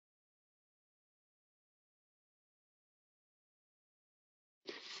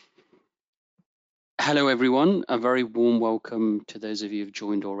Hello, everyone. A very warm welcome to those of you who've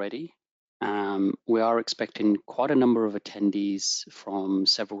joined already. We are expecting quite a number of attendees from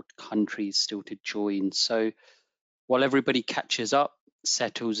several countries still to join. So while everybody catches up,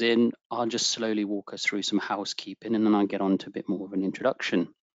 settles in, I'll just slowly walk us through some housekeeping and then I'll get on to a bit more of an introduction.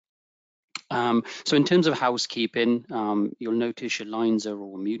 So in terms of housekeeping, you'll notice your lines are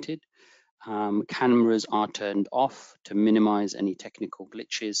all muted. Cameras are turned off to minimize any technical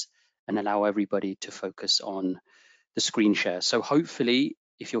glitches and allow everybody to focus on the screen share. So hopefully,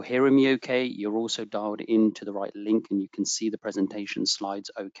 if you're hearing me okay, you're also dialed into the right link and you can see the presentation slides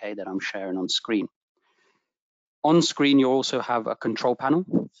okay that I'm sharing on screen. On screen, you also have a control panel.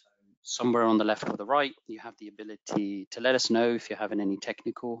 Somewhere on the left or the right, you have the ability to let us know if you're having any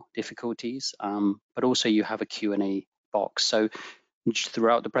technical difficulties, but also you have a Q&A box. So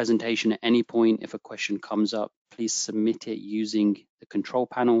throughout the presentation, at any point, if a question comes up, please submit it using the control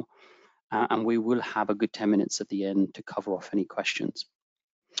panel, and we will have a good 10 minutes at the end to cover off any questions.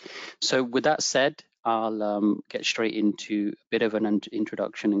 So with that said, I'll get straight into a bit of an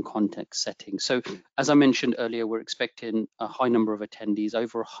introduction and context setting. So as I mentioned earlier, we're expecting a high number of attendees,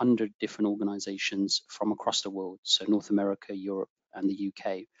 over 100 different organizations from across the world, so North America, Europe, and the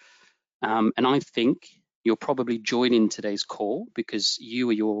UK. And I think you're probably joining today's call because you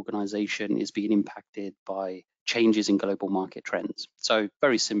or your organization is being impacted by changes in global market trends. So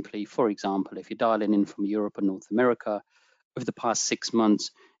very simply, for example, if you're dialing in from Europe or North America, over the past 6 months,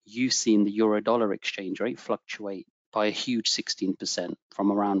 you've seen the euro-dollar exchange rate fluctuate by a huge 16%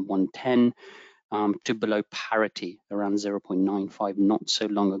 from around 110 to below parity, around 0.95 not so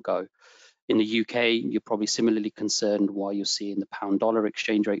long ago. In the UK, you're probably similarly concerned why you're seeing the pound-dollar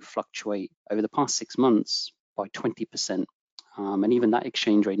exchange rate fluctuate over the past 6 months by 20%. And even that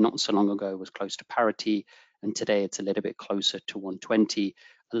exchange rate not so long ago was close to parity, and today it's a little bit closer to 120.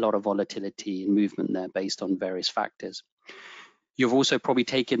 A lot of volatility and movement there based on various factors. You've also probably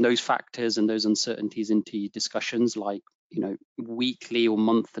taken those factors and those uncertainties into discussions like, weekly or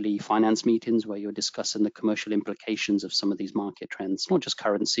monthly finance meetings where you're discussing the commercial implications of some of these market trends, not just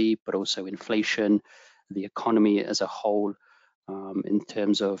currency, but also inflation, the economy as a whole, in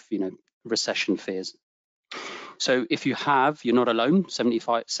terms of, recession fears. So if you're not alone.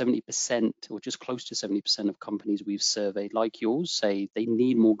 70% or just close to 70% of companies we've surveyed like yours say they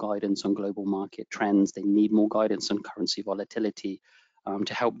need more guidance on global market trends. They need more guidance on currency volatility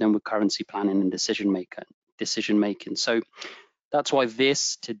to help them with currency planning and decision making. So that's why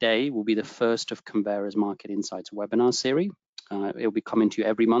this today will be the first of Convera's Market Insights webinar series. It'll be coming to you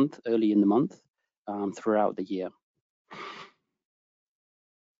every month, early in the month, throughout the year.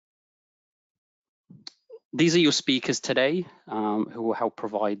 These are your speakers today who will help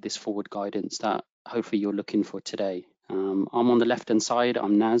provide this forward guidance that hopefully you're looking for today. I'm on the left-hand side.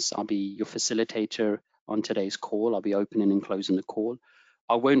 I'm Naz. I'll be your facilitator on today's call. I'll be opening and closing the call.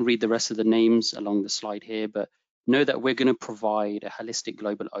 I won't read the rest of the names along the slide here, but know that we're going to provide a holistic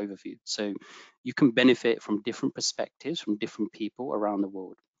global overview. So you can benefit from different perspectives from different people around the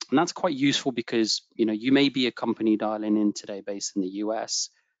world. And that's quite useful because, you may be a company dialing in today based in the US,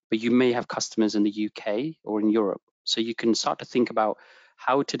 but you may have customers in the UK or in Europe. So you can start to think about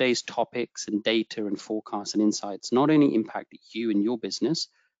how today's topics and data and forecasts and insights not only impact you and your business,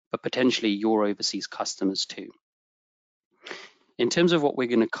 but potentially your overseas customers too. In terms of what we're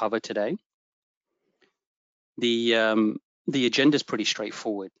going to cover today, the agenda is pretty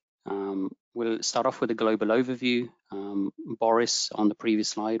straightforward. We'll start off with a global overview. Boris on the previous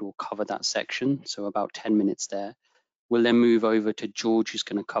slide will cover that section, so about 10 minutes there. We'll then move over to George, who's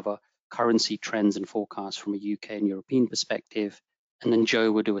going to cover currency trends and forecasts from a UK and European perspective. And then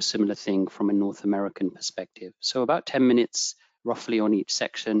Joe will do a similar thing from a North American perspective. So about 10 minutes roughly on each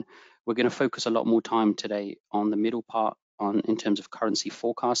section. We're going to focus a lot more time today on the middle part in terms of currency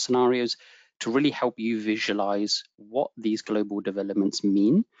forecast scenarios to really help you visualize what these global developments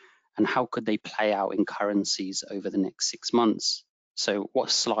mean and how could they play out in currencies over the next 6 months. So what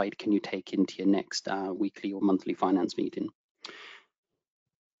slide can you take into your next weekly or monthly finance meeting?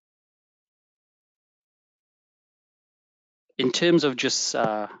 In terms of just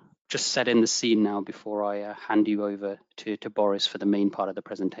setting the scene now before I hand you over to Boris for the main part of the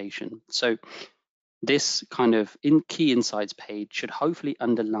presentation. So this kind of key insights page should hopefully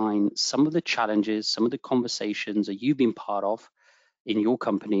underline some of the challenges, some of the conversations that you've been part of in your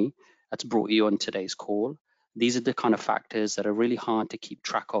company that's brought you on today's call. These are the kind of factors that are really hard to keep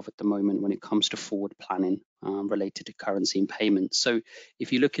track of at the moment when it comes to forward planning related to currency and payments. So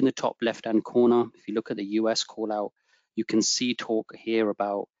if you look in the top left-hand corner, if you look at the US call out, you can see talk here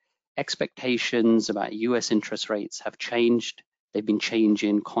about expectations about US interest rates have changed. They've been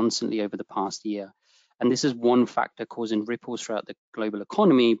changing constantly over the past year. And this is one factor causing ripples throughout the global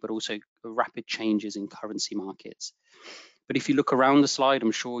economy, but also rapid changes in currency markets. But if you look around the slide,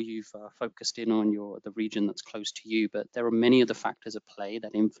 I'm sure you've focused in on the region that's close to you, but there are many other factors at play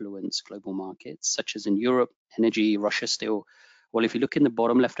that influence global markets, such as in Europe, energy, Russia still. Well, if you look in the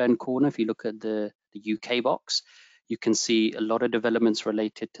bottom left-hand corner, if you look at the UK box, you can see a lot of developments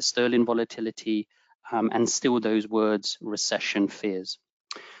related to sterling volatility and still those words, recession fears.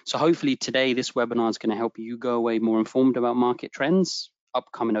 So hopefully today, this webinar is going to help you go away more informed about market trends,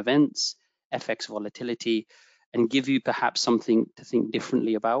 upcoming events, FX volatility, and give you perhaps something to think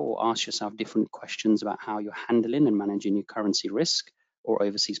differently about or ask yourself different questions about how you're handling and managing your currency risk or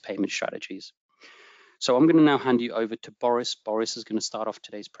overseas payment strategies. So I'm going to now hand you over to Boris. Boris is going to start off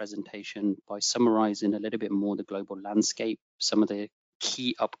today's presentation by summarizing a little bit more the global landscape, some of the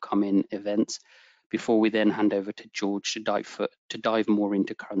key upcoming events, before we then hand over to George to dive more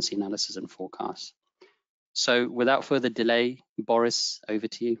into currency analysis and forecasts. So without further delay, Boris, over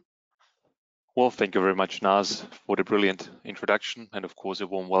to you. Well, thank you very much, Naz, for the brilliant introduction, and of course a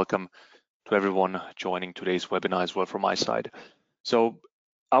warm welcome to everyone joining today's webinar as well from my side. So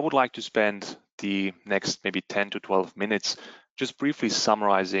I would like to spend the next maybe 10 to 12 minutes just briefly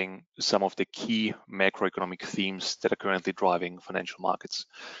summarizing some of the key macroeconomic themes that are currently driving financial markets.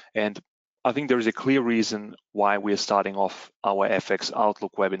 And I think there is a clear reason why we are starting off our FX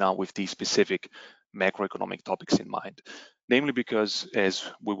Outlook webinar with these specific macroeconomic topics in mind. Namely because, as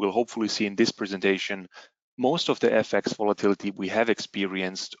we will hopefully see in this presentation, most of the FX volatility we have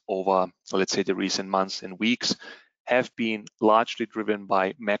experienced over, let's say, the recent months and weeks have been largely driven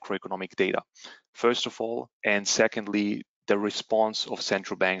by macroeconomic data, first of all, and secondly, the response of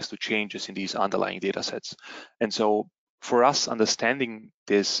central banks to changes in these underlying data sets. And so for us, understanding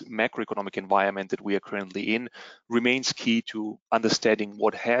this macroeconomic environment that we are currently in remains key to understanding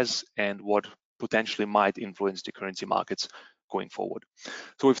what has and what potentially might influence the currency markets going forward.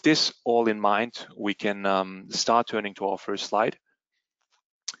 So with this all in mind, we can start turning to our first slide,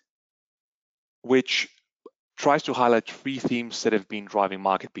 which tries to highlight three themes that have been driving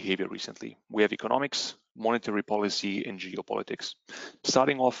market behavior recently. We have economics, monetary policy, and geopolitics.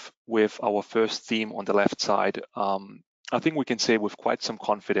 Starting off with our first theme on the left side, I think we can say with quite some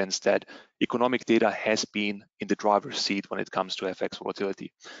confidence that economic data has been in the driver's seat when it comes to FX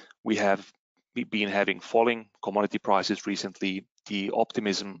volatility. We have been having falling commodity prices recently, the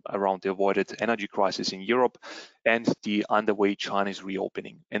optimism around the avoided energy crisis in Europe, and the underway Chinese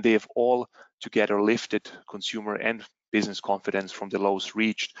reopening. And they have all together lifted consumer and business confidence from the lows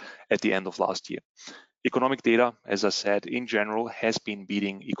reached at the end of last year. Economic data, as I said, in general, has been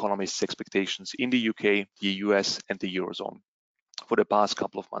beating economists' expectations in the UK, the US, and the Eurozone for the past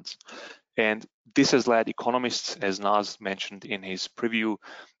couple of months. And this has led economists, as Naz mentioned in his preview,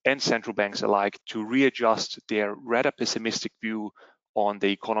 and central banks alike to readjust their rather pessimistic view on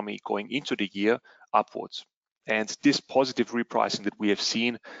the economy going into the year upwards. And this positive repricing that we have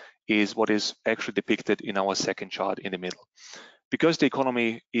seen is what is actually depicted in our second chart in the middle. Because the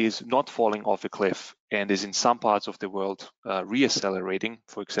economy is not falling off a cliff and is in some parts of the world reaccelerating,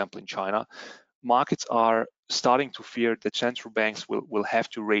 for example in China, markets are starting to fear that central banks will have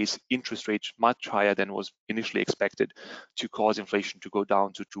to raise interest rates much higher than was initially expected to cause inflation to go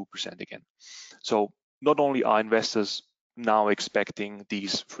down to 2% again. So not only are investors now expecting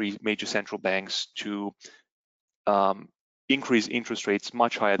these three major central banks to increase interest rates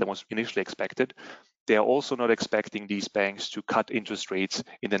much higher than was initially expected, they are also not expecting these banks to cut interest rates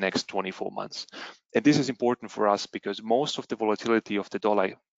in the next 24 months. And this is important for us because most of the volatility of the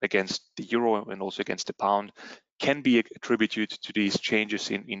dollar against the euro and also against the pound can be attributed to these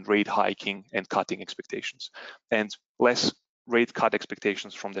changes in rate hiking and cutting expectations. And less rate cut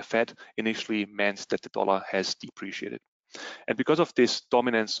expectations from the Fed initially meant that the dollar has depreciated. And because of this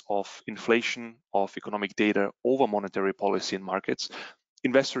dominance of inflation, of economic data over monetary policy in markets,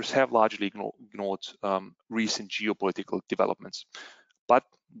 investors have largely ignored recent geopolitical developments. But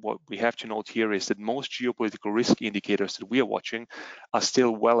what we have to note here is that most geopolitical risk indicators that we are watching are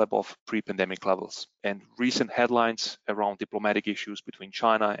still well above pre-pandemic levels. And recent headlines around diplomatic issues between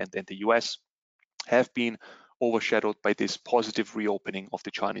China and the US have been overshadowed by this positive reopening of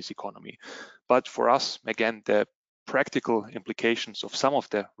the Chinese economy. But for us, again, the practical implications of some of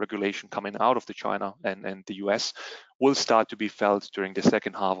the regulation coming out of the China and the US will start to be felt during the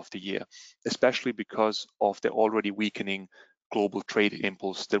second half of the year, especially because of the already weakening global trade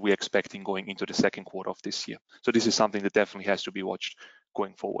impulse that we're expecting going into the second quarter of this year. So this is something that definitely has to be watched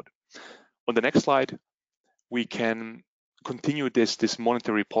going forward. On the next slide, we can continue this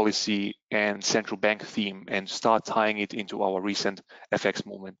monetary policy and central bank theme and start tying it into our recent FX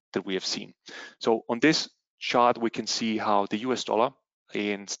movement that we have seen. So on this chart, we can see how the US dollar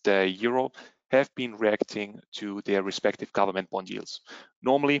and the euro have been reacting to their respective government bond yields.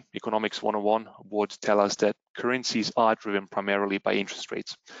 Normally, Economics 101 would tell us that currencies are driven primarily by interest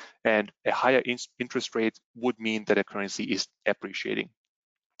rates, and a higher interest rate would mean that a currency is appreciating.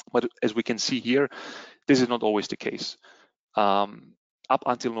 But as we can see here, this is not always the case. Up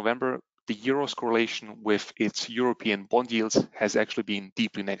until November, the euro's correlation with its European bond yields has actually been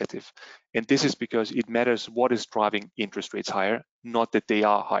deeply negative. And this is because it matters what is driving interest rates higher, not that they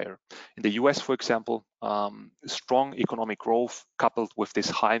are higher. In the US, for example, strong economic growth coupled with this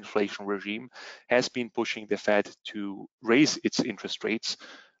high inflation regime has been pushing the Fed to raise its interest rates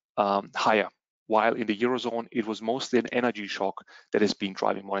higher. While in the Eurozone, it was mostly an energy shock that has been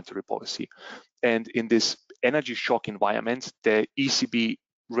driving monetary policy. And in this energy shock environment, the ECB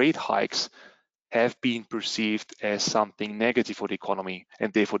rate hikes have been perceived as something negative for the economy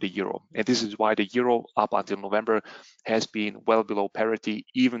and therefore the euro. And this is why the euro up until November has been well below parity,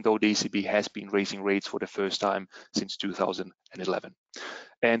 even though the ECB has been raising rates for the first time since 2011.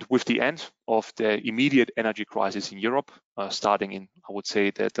 And with the end of the immediate energy crisis in Europe, starting in, I would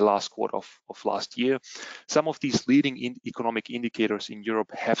say, the last quarter of last year, some of these leading economic indicators in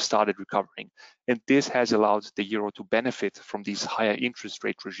Europe have started recovering. And this has allowed the euro to benefit from this higher interest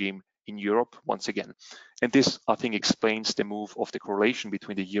rate regime in Europe once again. And this, I think, explains the move of the correlation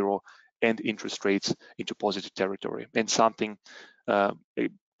between the euro and interest rates into positive territory, and something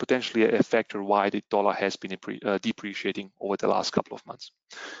potentially a factor why the dollar has been depreciating over the last couple of months.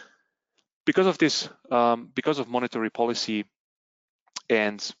 Because of this, because of monetary policy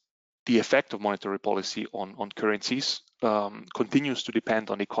and the effect of monetary policy on currencies continues to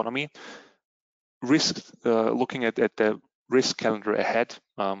depend on the economy. Looking at the risk calendar ahead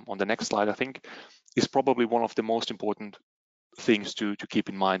on the next slide, I think, is probably one of the most important things to keep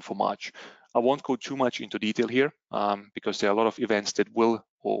in mind for March. I won't go too much into detail here because there are a lot of events that will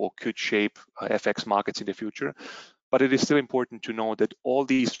or could shape FX markets in the future. But it is still important to know that all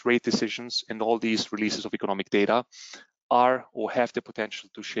these rate decisions and all these releases of economic data are or have the potential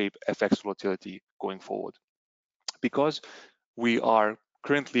to shape FX volatility going forward. Because we are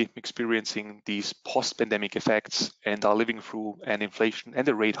currently experiencing these post-pandemic effects and are living through an inflation and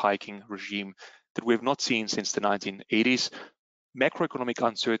a rate hiking regime that we have not seen since the 1980s, macroeconomic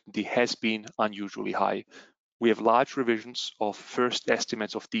uncertainty has been unusually high. We have large revisions of first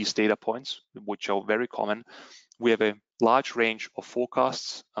estimates of these data points, which are very common. We have a large range of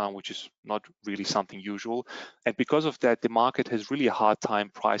forecasts, which is not really something usual. And because of that, the market has really a hard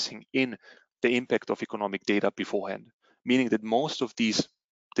time pricing in the impact of economic data beforehand, meaning that most of this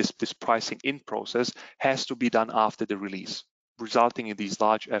pricing in process has to be done after the release, resulting in these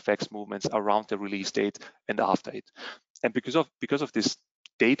large FX movements around the release date and after it. And because of this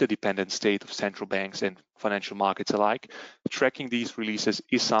data-dependent state of central banks and financial markets alike, tracking these releases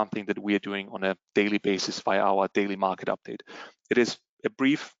is something that we are doing on a daily basis via our daily market update. It is a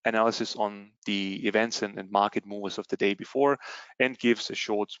brief analysis on the events and market movers of the day before and gives a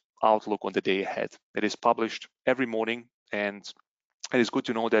short outlook on the day ahead. It is published every morning, and it is good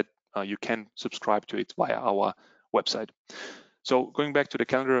to know that you can subscribe to it via our website. So going back to the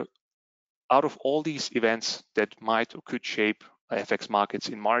calendar, out of all these events that might or could shape FX markets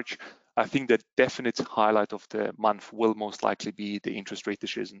in March, I think the definite highlight of the month will most likely be the interest rate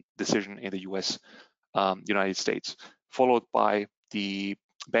decision in the US, United States, followed by the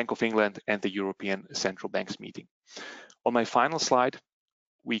Bank of England and the European Central Bank's meeting. On my final slide,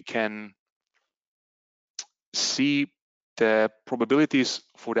 we can see the probabilities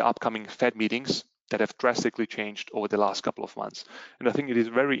for the upcoming Fed meetings that have drastically changed over the last couple of months. And I think it is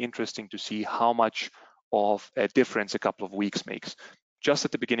very interesting to see how much of a difference a couple of weeks makes. Just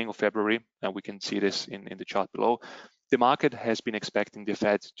at the beginning of February, and we can see this in the chart below, the market has been expecting the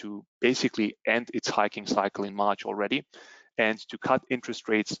Fed to basically end its hiking cycle in March already and to cut interest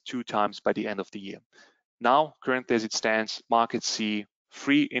rates 2 times by the end of the year. Now, currently as it stands, markets see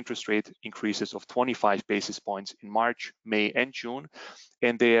 3 interest rate increases of 25 basis points in March, May, and June,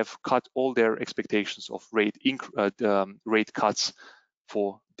 and they have cut all their expectations of rate cuts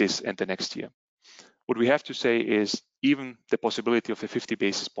for this and the next year. What we have to say is even the possibility of a 50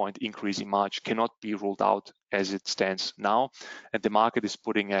 basis point increase in March cannot be ruled out as it stands now, and the market is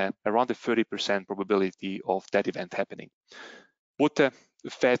putting around a 30% probability of that event happening. Would the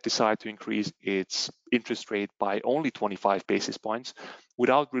Fed decide to increase its interest rate by only 25 basis points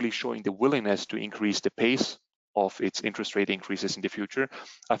without really showing the willingness to increase the pace of its interest rate increases in the future,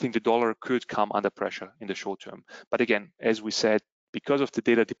 I think the dollar could come under pressure in the short term. But again, as we said, because of the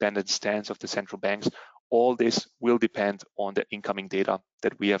data-dependent stance of the central banks, all this will depend on the incoming data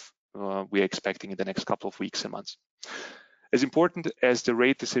that we are expecting in the next couple of weeks and months. As important as the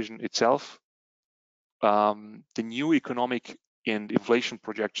rate decision itself, the new economic and inflation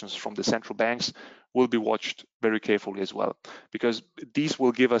projections from the central banks will be watched very carefully as well, because these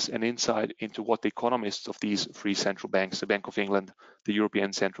will give us an insight into what the economists of these three central banks, the Bank of England, the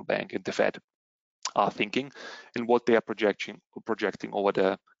European Central Bank, and the Fed, are thinking and what they are projecting over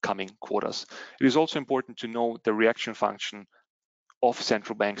the coming quarters. It is also important to know the reaction function of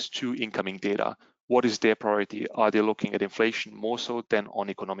central banks to incoming data. What is their priority? Are they looking at inflation more so than on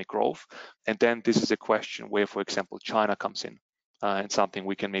economic growth? And then this is a question where, for example, China comes in, and something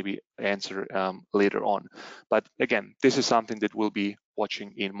we can maybe answer later on. But again, this is something that we'll be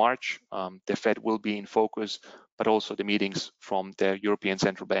watching in March. The Fed will be in focus, but also the meetings from the European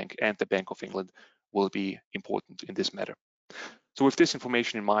Central Bank and the Bank of England will be important in this matter. So with this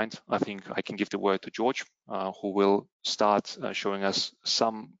information in mind, I think I can give the word to George, who will start showing us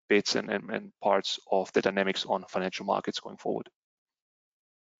some bits and parts of the dynamics on financial markets going forward.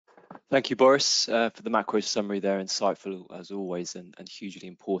 Thank you, Boris, for the macro summary there, insightful as always and hugely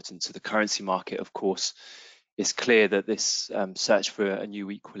important to the currency market. Of course, it's clear that this search for a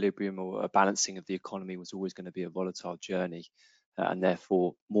new equilibrium or a balancing of the economy was always going to be a volatile journey, and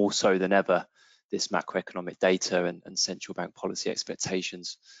therefore more so than ever, this macroeconomic data and central bank policy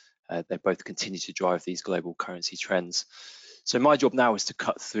expectations, they both continue to drive these global currency trends. So my job now is to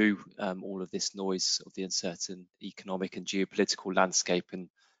cut through all of this noise of the uncertain economic and geopolitical landscape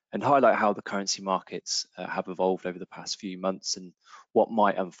and highlight how the currency markets have evolved over the past few months and what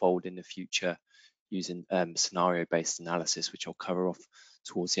might unfold in the future using scenario-based analysis, which I'll cover off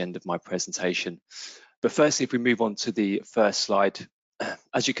towards the end of my presentation. But firstly, if we move on to the first slide,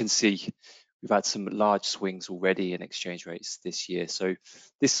 as you can see, we've had some large swings already in exchange rates this year. So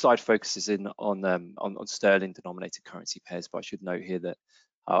this slide focuses in on sterling denominated currency pairs, but I should note here that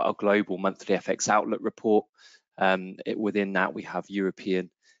our global monthly FX outlook report, within that we have European,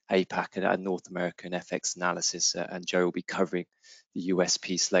 APAC and North American FX analysis, and Joe will be covering the US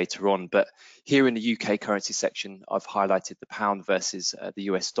piece later on. But here in the UK currency section, I've highlighted the pound versus the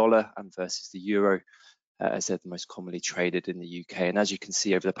US dollar and versus the euro, as they're the most commonly traded in the UK. And as you can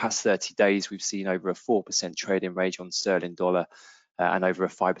see, over the past 30 days, we've seen over a 4% trading range on sterling dollar and over a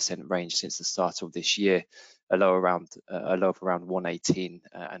 5% range since the start of this year, a low of around 118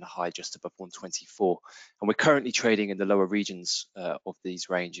 and a high just above 124. And we're currently trading in the lower regions of these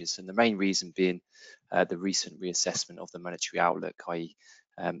ranges, and the main reason being the recent reassessment of the monetary outlook, i.e.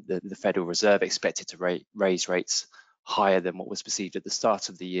 the Federal Reserve expected to raise rates higher than what was perceived at the start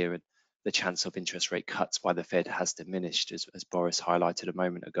of the year, and the chance of interest rate cuts by the Fed has diminished, as Boris highlighted a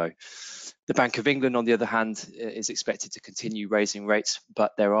moment ago. The Bank of England, on the other hand, is expected to continue raising rates,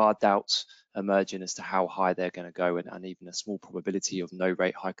 but there are doubts emerging as to how high they're going to go, and even a small probability of no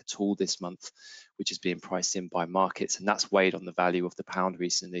rate hike at all this month, which is being priced in by markets, and that's weighed on the value of the pound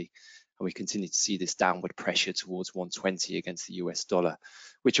recently. And we continue to see this downward pressure towards 120 against the US dollar,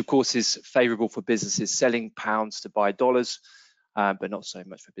 which of course is favorable for businesses selling pounds to buy dollars, but not so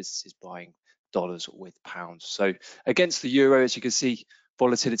much for businesses buying dollars with pounds. So against the euro, as you can see,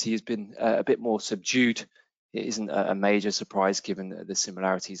 volatility has been a bit more subdued. It isn't a major surprise given the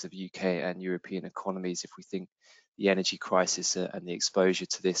similarities of UK and European economies if we think the energy crisis and the exposure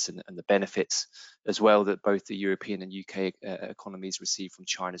to this and the benefits as well that both the European and UK economies receive from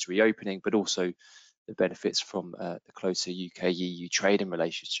China's reopening, but also the benefits from the closer UK-EU trading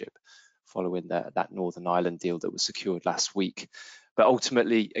relationship following that Northern Ireland deal that was secured last week. But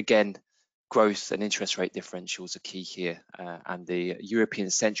ultimately, again, growth and interest rate differentials are key here, and the European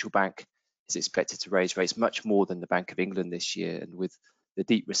Central Bank is expected to raise rates much more than the Bank of England this year. And with the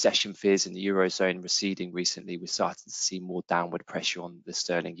deep recession fears in the Eurozone receding recently, we're starting to see more downward pressure on the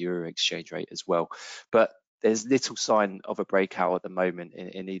sterling euro exchange rate as well. But there's little sign of a breakout at the moment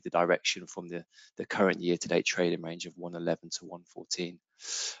in either direction from the current year-to-date trading range of 111 to 114.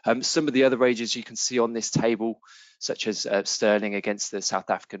 Some of the other ranges you can see on this table, such as sterling against the South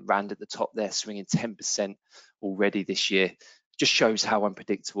African rand at the top there, swinging 10% already this year, just shows how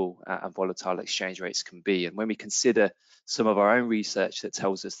unpredictable and volatile exchange rates can be. And when we consider some of our own research that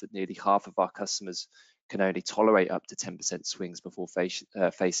tells us that nearly half of our customers can only tolerate up to 10% swings before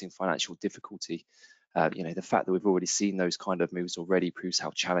facing financial difficulty, the fact that we've already seen those kind of moves already proves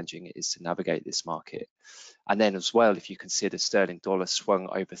how challenging it is to navigate this market. And then as well, if you consider sterling dollar swung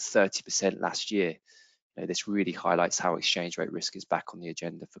over 30% last year, this really highlights how exchange rate risk is back on the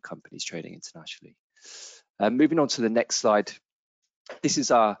agenda for companies trading internationally. Moving on to the next slide, this is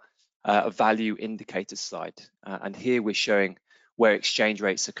our value indicator slide, and here we're showing where exchange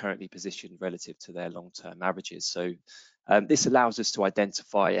rates are currently positioned relative to their long-term averages. So this allows us to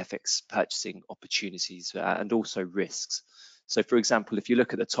identify FX purchasing opportunities and also risks. So for example, if you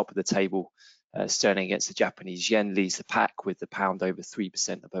look at the top of the table, sterling against the Japanese yen leads the pack with the pound over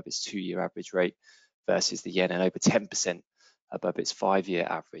 3% above its 2-year average rate versus the yen and over 10% above its 5-year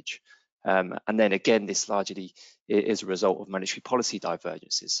average. And then again, this largely is a result of monetary policy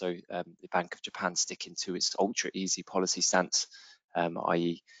divergences. So the Bank of Japan sticking to its ultra easy policy stance,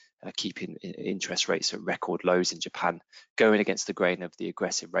 i.e. Keeping interest rates at record lows in Japan, going against the grain of the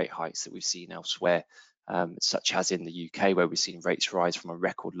aggressive rate hikes that we've seen elsewhere, such as in the UK, where we've seen rates rise from a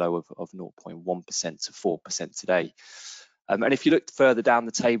record low of 0.1% to 4% today. And if you look further down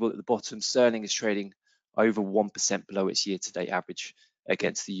the table at the bottom, sterling is trading over 1% below its year-to-date average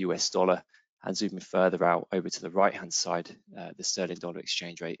against the US dollar. And zooming further out over to the right-hand side, the sterling dollar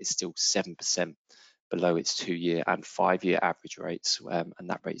exchange rate is still 7% below its 2-year and 5-year average rates, and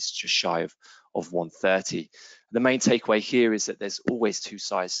that rate is just shy of 130. The main takeaway here is that there's always two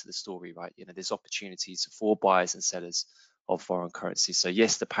sides to the story, right? You know, there's opportunities for buyers and sellers of foreign currency. So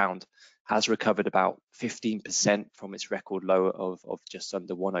yes, the pound has recovered about 15% from its record low of just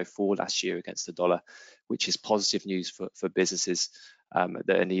under 104 last year against the dollar, which is positive news for businesses that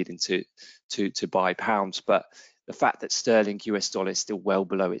are needing to buy pounds. But the fact that sterling US dollar is still well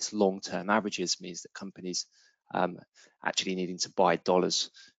below its long-term averages means that companies actually needing to buy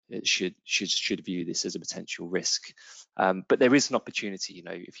dollars should view this as a potential risk. But there is an opportunity. You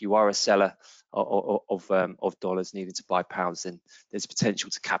know, if you are a seller of dollars needing to buy pounds, then there's potential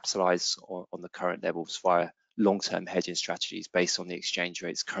to capitalize on the current levels via long-term hedging strategies based on the exchange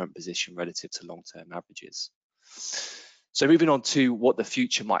rate's current position relative to long-term averages. So moving on to what the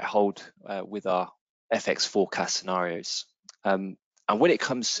future might hold with our FX forecast scenarios. And when it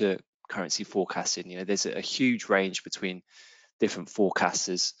comes to currency forecasting, you know, there's a huge range between different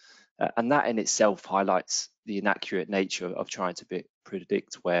forecasters, and that in itself highlights the inaccurate nature of trying to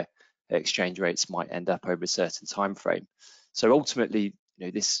predict where exchange rates might end up over a certain time frame. So ultimately, you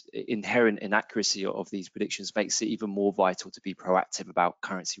know, this inherent inaccuracy of these predictions makes it even more vital to be proactive about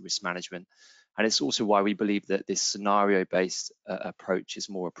currency risk management. And it's also why we believe that this scenario-based approach is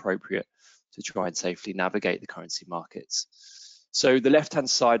more appropriate to try and safely navigate the currency markets. So the left-hand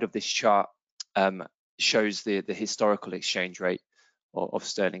side of this chart shows the historical exchange rate of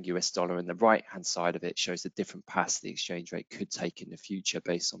sterling US dollar, and the right-hand side of it shows the different paths the exchange rate could take in the future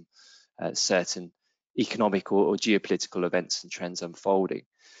based on certain economic or geopolitical events and trends unfolding.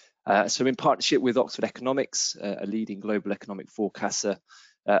 So in partnership with Oxford Economics, a leading global economic forecaster,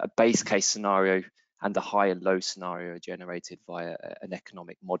 a base case scenario and a high and low scenario are generated via an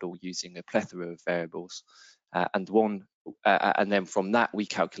economic model using a plethora of variables. And then from that, we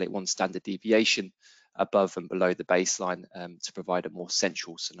calculate one standard deviation above and below the baseline to provide a more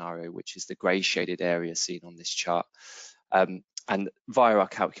central scenario, which is the grey shaded area seen on this chart. And via our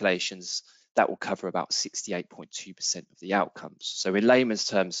calculations, that will cover about 68.2% of the outcomes. So in layman's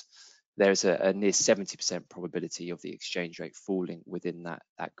terms, there's a near 70% probability of the exchange rate falling within that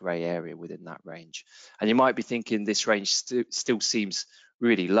grey area, within that range. And you might be thinking this range still seems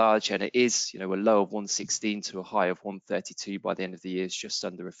really large, and it is. You know, a low of 116 to a high of 132 by the end of the year is just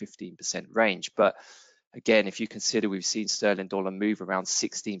under a 15% range. But again, if you consider we've seen sterling dollar move around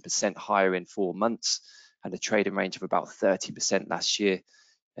 16% higher in 4 months and a trading range of about 30% last year,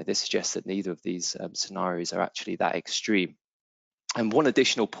 this suggests that neither of these scenarios are actually that extreme. And one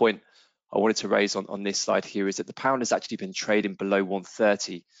additional point I wanted to raise on this slide here is that the pound has actually been trading below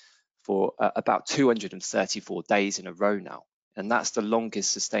 130 for about 234 days in a row now. And that's the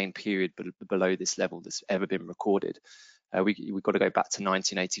longest sustained period below this level that's ever been recorded. We've got to go back to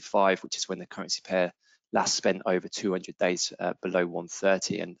 1985, which is when the currency pair last spent over 200 days below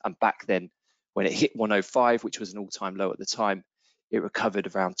 130. And back then, when it hit 105, which was an all-time low at the time, it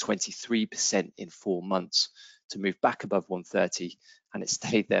recovered around 23% in 4 months to move back above 130, and it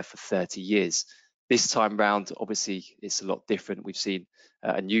stayed there for 30 years. This time round, obviously, it's a lot different. We've seen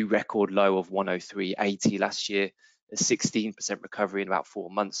a new record low of 103.80 last year, a 16% recovery in about 4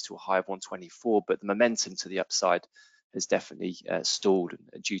 months to a high of 124, but the momentum to the upside has definitely stalled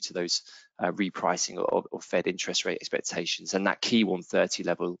due to those repricing of Fed interest rate expectations, and that key 130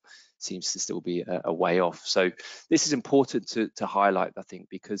 level seems to still be a way off. So this is important to highlight, I think,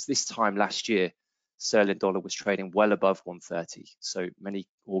 because this time last year, sterling dollar was trading well above 130. So many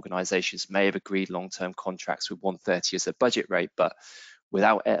organizations may have agreed long-term contracts with 130 as a budget rate, but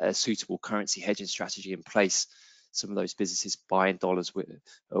without a suitable currency hedging strategy in place, some of those businesses buying dollars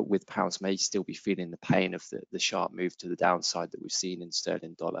with pounds may still be feeling the pain of the sharp move to the downside that we've seen in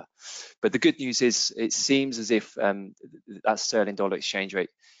sterling dollar. But the good news is it seems as if that sterling dollar exchange rate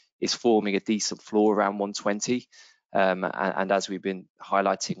is forming a decent floor around 120. And as we've been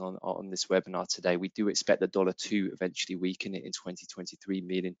highlighting on this webinar today, we do expect the dollar to eventually weaken in 2023,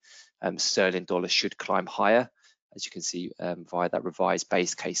 meaning sterling dollar should climb higher, as you can see via that revised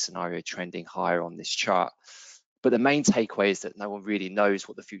base case scenario trending higher on this chart. But the main takeaway is that no one really knows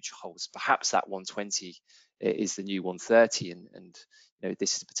what the future holds. Perhaps that 120 is the new 130, and you know,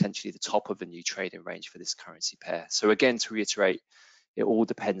 this is potentially the top of a new trading range for this currency pair. So again, to reiterate, it all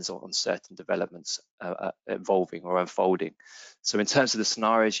depends on certain developments evolving or unfolding. So in terms of the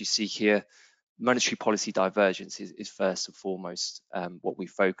scenarios you see here, monetary policy divergence is first and foremost what we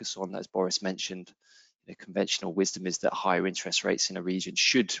focus on. As Boris mentioned, the conventional wisdom is that higher interest rates in a region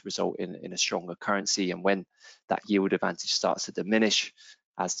should result in a stronger currency, and when that yield advantage starts to diminish,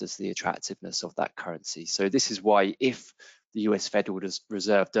 as does the attractiveness of that currency. So this is why if the US Federal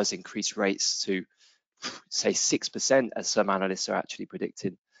Reserve does increase rates to say 6%, as some analysts are actually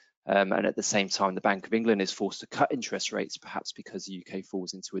predicting, and at the same time the Bank of England is forced to cut interest rates, perhaps because the UK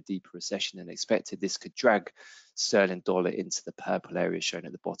falls into a deeper recession than expected, this could drag sterling dollar into the purple area shown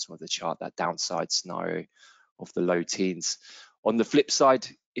at the bottom of the chart, that downside scenario of the low teens. On the flip side,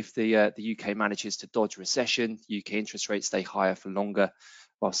 if the UK manages to dodge recession, UK interest rates stay higher for longer,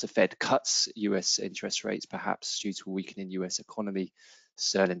 whilst the Fed cuts US interest rates, perhaps due to a weakening US economy,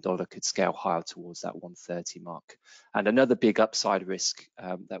 sterling dollar could scale higher towards that 130 mark. And another big upside risk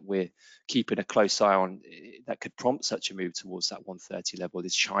that we're keeping a close eye on that could prompt such a move towards that 130 level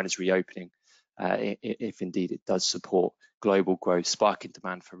is China's reopening, if indeed it does support global growth, sparking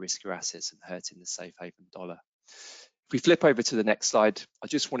demand for riskier assets and hurting the safe haven dollar. If we flip over to the next slide, I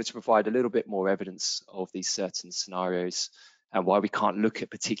just wanted to provide a little bit more evidence of these certain scenarios and why we can't look at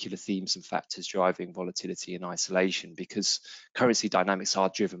particular themes and factors driving volatility in isolation, because currency dynamics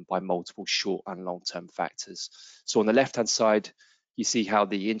are driven by multiple short and long-term factors. So on the left-hand side, you see how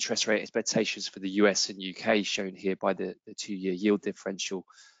the interest rate expectations for the US and UK, shown here by the two-year yield differential,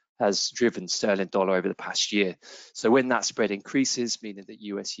 has driven sterling dollar over the past year. So when that spread increases, meaning that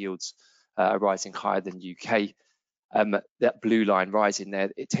US yields are rising higher than UK, that blue line rising there,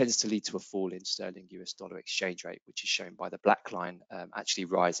 it tends to lead to a fall in sterling US dollar exchange rate, which is shown by the black line actually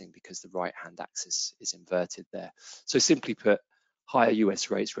rising because the right hand axis is inverted there. So simply put, higher US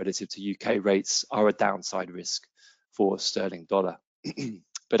rates relative to UK rates are a downside risk for sterling dollar.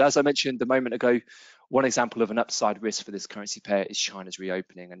 But as I mentioned a moment ago, one example of an upside risk for this currency pair is China's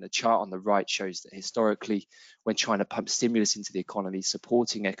reopening. And the chart on the right shows that historically, when China pumps stimulus into the economy,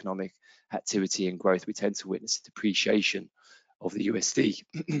 supporting economic activity and growth, we tend to witness a depreciation of the USD,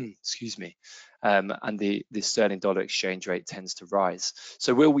 excuse me, and the sterling dollar exchange rate tends to rise.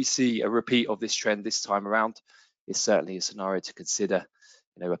 So will we see a repeat of this trend this time around? It's certainly a scenario to consider.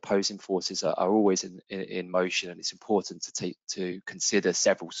 You know, opposing forces are always in motion, and it's important to consider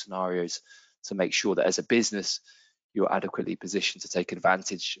several scenarios to make sure that as a business, you're adequately positioned to take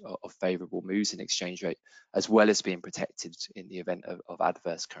advantage of favorable moves in exchange rate, as well as being protected in the event of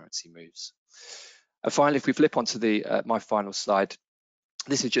adverse currency moves. And finally, if we flip onto my final slide,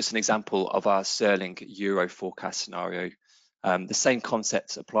 this is just an example of our sterling euro forecast scenario. The same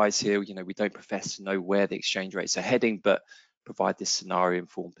concept applies here. You know, we don't profess to know where the exchange rates are heading, but provide this scenario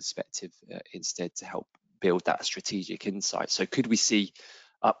informed perspective instead to help build that strategic insight. So could we see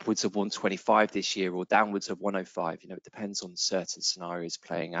upwards of 125 this year or downwards of 105? You know, it depends on certain scenarios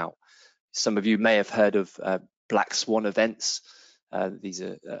playing out. Some of you may have heard of black swan events. These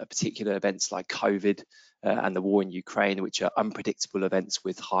are particular events like COVID and the war in Ukraine, which are unpredictable events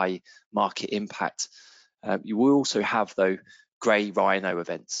with high market impact. You will also have, though, grey rhino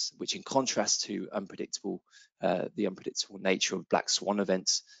events, which in contrast to the unpredictable nature of black swan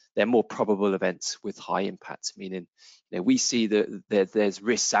events, they're more probable events with high impact, meaning, you know, we see that there's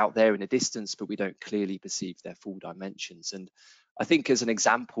risks out there in the distance, but we don't clearly perceive their full dimensions. And I think as an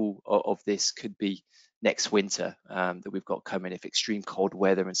example of this could be next winter that we've got coming. If extreme cold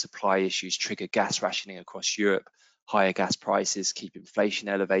weather and supply issues trigger gas rationing across Europe, higher gas prices keep inflation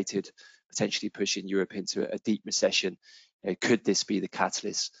elevated, potentially pushing Europe into a deep recession. You know, could this be the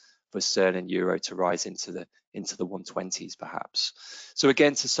catalyst for sterling euro to rise into the 120s perhaps? So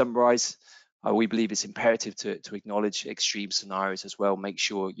again, to summarize, we believe it's imperative to acknowledge extreme scenarios as well. Make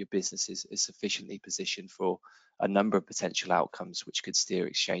sure your business is sufficiently positioned for a number of potential outcomes which could steer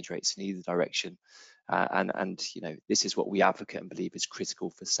exchange rates in either direction. And you know, this is what we advocate and believe is critical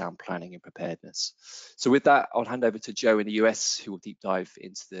for sound planning and preparedness. So with that, I'll hand over to Joe in the US, who will deep dive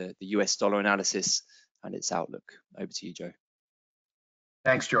into the US dollar analysis and its outlook. Over to you, Joe.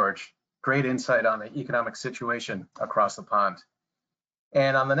 Thanks, George. Great insight on the economic situation across the pond.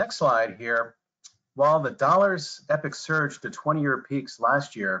 And on the next slide here, while the dollar's epic surge to 20-year peaks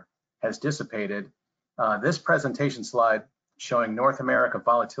last year has dissipated, this presentation slide showing North America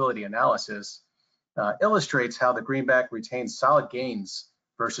volatility analysis illustrates how the greenback retains solid gains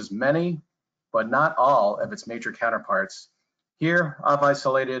versus many, but not all, of its major counterparts. Here, I've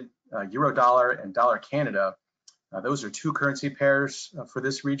isolated Euro dollar and dollar Canada. Those are two currency pairs for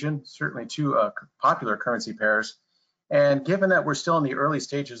this region, certainly two popular currency pairs. And given that we're still in the early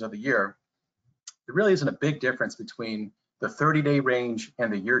stages of the year, there really isn't a big difference between the 30-day range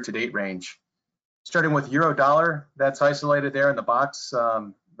and the year-to-date range. Starting with euro dollar, that's isolated there in the box,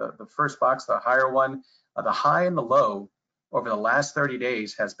 the first box, the higher one. The high and the low over the last 30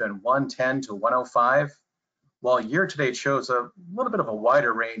 days has been 110 to 105, while year-to-date shows a little bit of a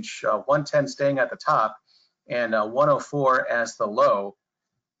wider range, 110 staying at the top and 104 as the low.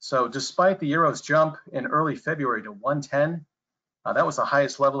 So despite the euro's jump in early February to 110, that was the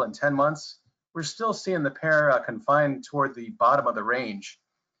highest level in 10 months, we're still seeing the pair confined toward the bottom of the range.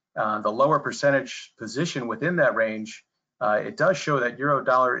 The lower percentage position within that range, it does show that euro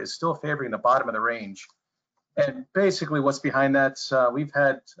dollar is still favoring the bottom of the range. And basically what's behind that, we've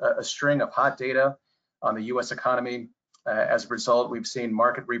had a string of hot data on the US economy. As a result, we've seen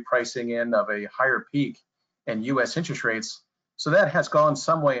market repricing in of a higher peak in US interest rates. So that has gone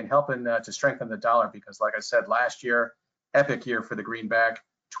some way in helping to strengthen the dollar because, like I said, last year, epic year for the greenback,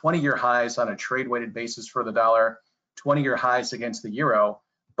 20-year highs on a trade-weighted basis for the dollar, 20-year highs against the euro.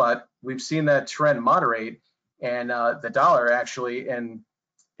 But we've seen that trend moderate, and the dollar actually in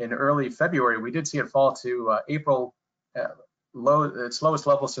early February, we did see it fall to April its lowest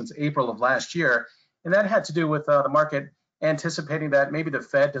level since April of last year, and that had to do with the market anticipating that maybe the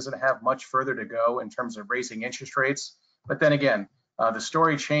Fed doesn't have much further to go in terms of raising interest rates. But then again, the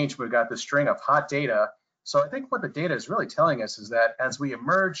story changed. We've got this string of hot data. So I think what the data is really telling us is that as we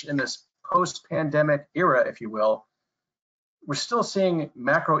emerge in this post-pandemic era, if you will, we're still seeing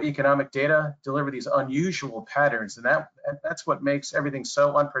macroeconomic data deliver these unusual patterns, and that's what makes everything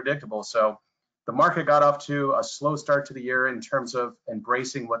so unpredictable. So the market got off to a slow start to the year in terms of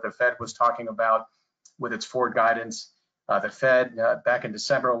embracing what the Fed was talking about with its forward guidance. The Fed, back in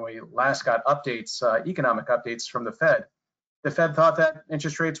December when we last got updates, economic updates from the Fed thought that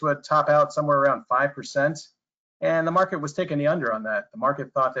interest rates would top out somewhere around 5%. And the market was taking the under on that. The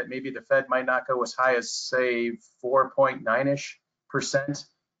market thought that maybe the Fed might not go as high as, say, 4.9-ish%.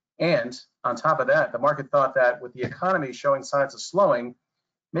 And on top of that, the market thought that with the economy showing signs of slowing,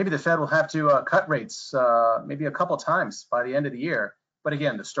 maybe the Fed will have to cut rates maybe a couple times by the end of the year. But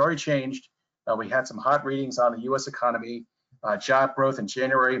again, the story changed. We had some hot readings on the US economy, job growth in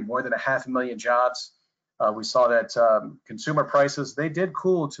January, more than 500,000 jobs. We saw that consumer prices, they did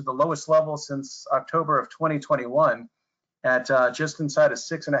cool to the lowest level since October of 2021 at just inside of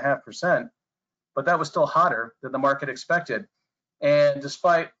 6.5%, but that was still hotter than the market expected. And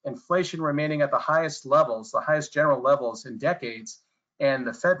despite inflation remaining at the highest levels, the highest general levels in decades, and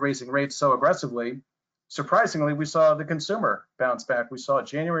the Fed raising rates so aggressively, surprisingly, we saw the consumer bounce back. We saw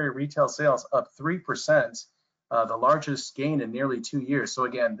January retail sales up 3%, the largest gain in nearly 2 years. So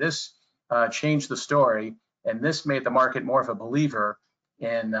again, this changed the story, and this made the market more of a believer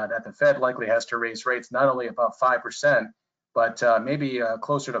in that the Fed likely has to raise rates not only above 5%, but maybe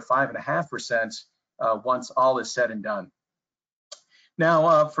closer to 5.5% once all is said and done.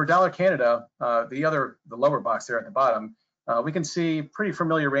 Now, for dollar Canada, the lower box there at the bottom, we can see pretty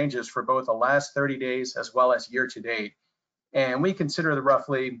familiar ranges for both the last 30 days as well as year to date. And we consider the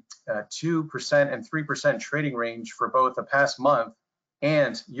roughly 2% and 3% trading range for both the past month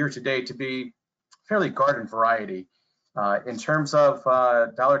and year to date to be fairly garden variety. In terms of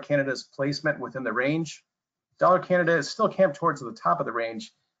dollar Canada's placement within the range, dollar Canada is still camped towards the top of the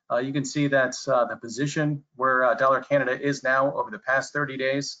range. You can see that's the position where dollar Canada is now over the past 30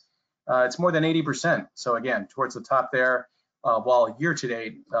 days. It's more than 80%. So again, towards the top there, while year to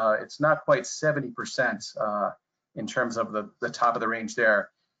date, it's not quite 70% in terms of the top of the range there.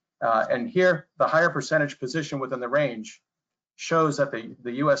 And here, the higher percentage position within the range shows that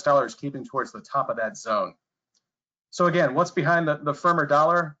the US dollar is keeping towards the top of that zone. So again, what's behind the firmer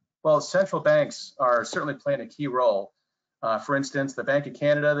dollar? Well, central banks are certainly playing a key role. For instance, the Bank of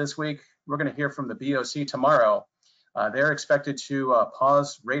Canada this week, we're going to hear from the BOC tomorrow. They're expected to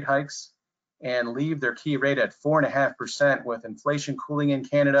pause rate hikes and leave their key rate at 4.5% with inflation cooling in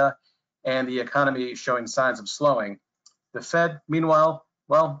Canada and the economy showing signs of slowing. The Fed, meanwhile,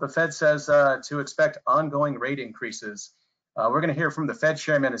 well, the Fed says to expect ongoing rate increases. We're going to hear from the Fed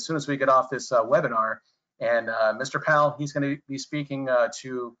chairman as soon as we get off this webinar. And Mr. Powell, he's going to be speaking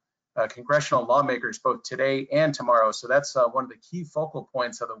to congressional lawmakers both today and tomorrow. So that's one of the key focal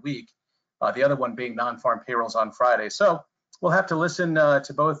points of the week. The other one being non-farm payrolls on Friday. So we'll have to listen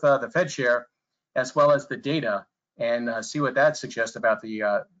to both the Fed chair as well as the data and see what that suggests about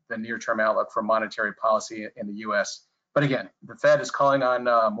the near-term outlook for monetary policy in the U.S. But again, the Fed is calling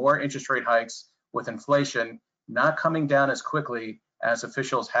on more interest rate hikes with inflation not coming down as quickly as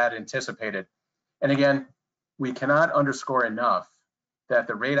officials had anticipated. And again, we cannot underscore enough that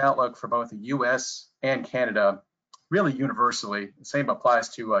the rate outlook for both the U.S. and Canada, really universally, the same applies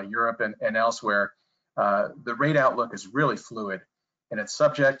to Europe and elsewhere, the rate outlook is really fluid and it's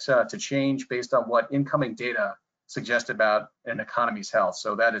subject to change based on what incoming data suggest about an economy's health.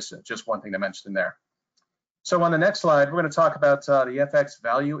 So that is just one thing to mention in there. So on the next slide, we're going to talk about the FX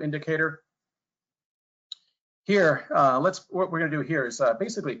value indicator. Here, what we're going to do here is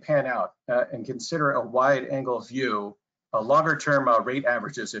basically pan out and consider a wide angle view, longer term rate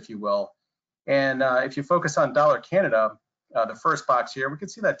averages, if you will. And if you focus on dollar Canada, the first box here, we can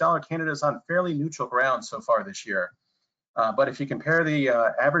see that dollar Canada is on fairly neutral ground so far this year. But if you compare the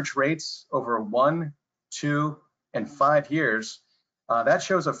average rates over 1, 2, and 5 years, that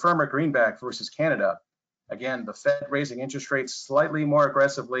shows a firmer greenback versus Canada. Again, the Fed raising interest rates slightly more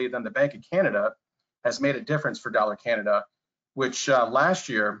aggressively than the Bank of Canada has made a difference for dollar Canada, which last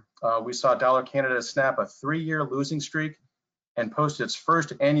year we saw dollar Canada snap a 3-year losing streak and post its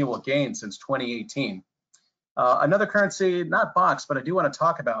first annual gain since 2018. Another currency, not box, but I do want to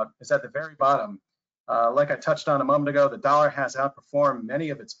talk about is at the very bottom. Like I touched on a moment ago, the dollar has outperformed many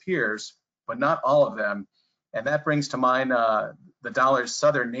of its peers, but not all of them. And that brings to mind the dollar's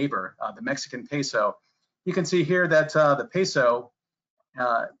southern neighbor, the Mexican peso. You can see here that the peso,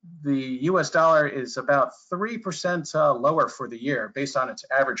 the US dollar is about 3% lower for the year based on its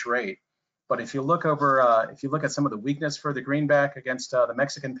average rate. But if you look at some of the weakness for the greenback against the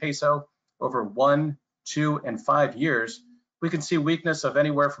Mexican peso over 1, 2, and 5 years, we can see weakness of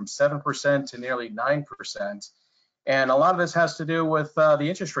anywhere from 7% to nearly 9%. And a lot of this has to do with the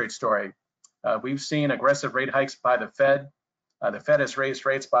interest rate story. We've seen aggressive rate hikes by the Fed. The Fed has raised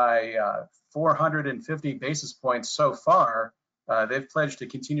rates by 450 basis points so far. They've pledged to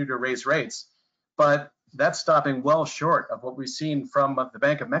continue to raise rates, but that's stopping well short of what we've seen from the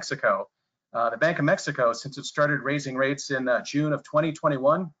Bank of Mexico. The Bank of Mexico, since it started raising rates in June of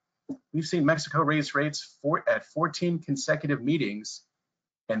 2021, we've seen Mexico raise rates at 14 consecutive meetings,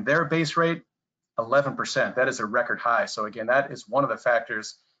 and their base rate, 11%. That is a record high. So again, that is one of the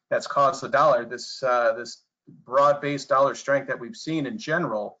factors that's caused the dollar, this broad-based dollar strength that we've seen in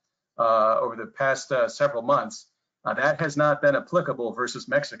general over the past several months. That has not been applicable versus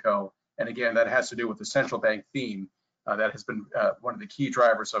Mexico. And again, that has to do with the central bank theme that has been one of the key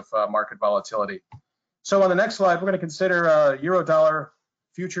drivers of market volatility. So on the next slide, we're going to consider euro-dollar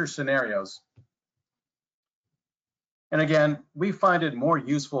future scenarios. And again, we find it more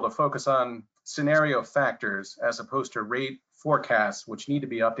useful to focus on scenario factors as opposed to rate forecasts, which need to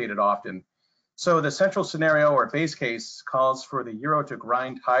be updated often. So the central scenario or base case calls for the euro to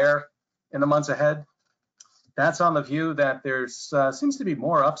grind higher in the months ahead. That's on the view that there's seems to be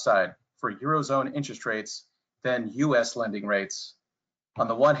more upside for Eurozone interest rates than US lending rates. On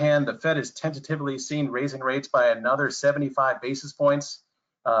the one hand, the Fed is tentatively seen raising rates by another 75 basis points,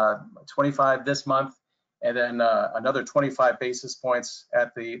 25 this month, and then another 25 basis points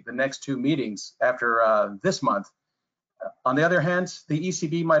at the next 2 meetings after this month. On the other hand, the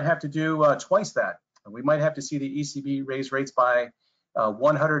ECB might have to do twice that. We might have to see the ECB raise rates by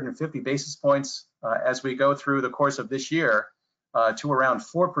 150 basis points as we go through the course of this year to around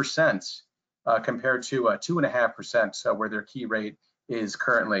 4% compared to 2.5% where their key rate is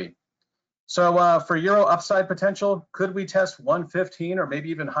currently. So for euro upside potential, could we test 115 or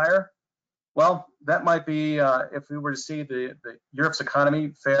maybe even higher? Well, that might be if we were to see the Europe's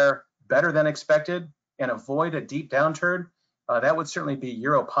economy fare better than expected and avoid a deep downturn, that would certainly be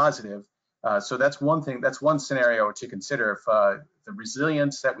euro positive. So that's one thing, that's one scenario to consider. If the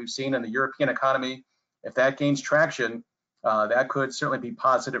resilience that we've seen in the European economy, if that gains traction, that could certainly be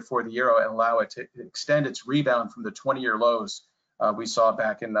positive for the euro and allow it to extend its rebound from the 20-year lows we saw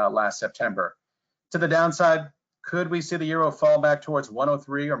back in last September. To the downside, could we see the euro fall back towards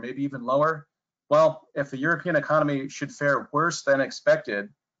 103 or maybe even lower? Well, if the European economy should fare worse than expected,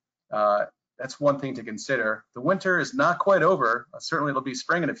 that's one thing to consider. The winter is not quite over. Certainly it'll be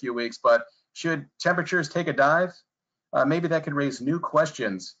spring in a few weeks, but should temperatures take a dive, maybe that could raise new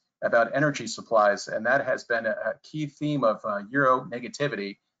questions about energy supplies, and that has been a key theme of euro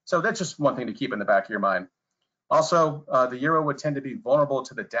negativity. So that's just one thing to keep in the back of your mind. Also, the euro would tend to be vulnerable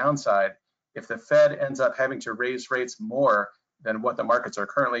to the downside if the Fed ends up having to raise rates more than what the markets are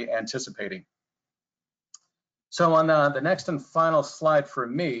currently anticipating. So on the next and final slide for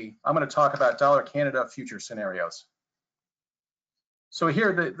me, I'm going to talk about dollar Canada future scenarios. So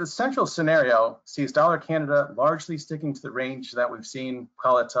here, the central scenario sees dollar Canada largely sticking to the range that we've seen,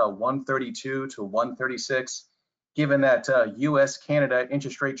 call it 132 to 136, given that US-Canada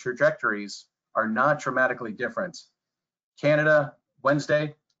interest rate trajectories are not dramatically different. Canada,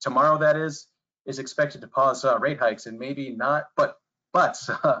 Wednesday, tomorrow that is expected to pause rate hikes, and maybe not, but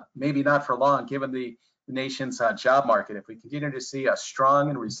maybe not for long, given the nation's job market. If we continue to see a strong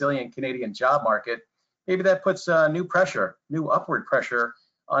and resilient Canadian job market, maybe that puts new upward pressure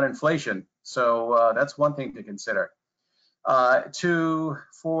on inflation. So that's one thing to consider.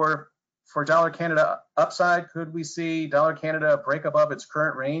 For dollar Canada upside, could we see dollar Canada break above its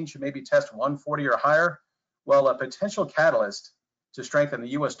current range, maybe test 140 or higher? Well, a potential catalyst to strengthen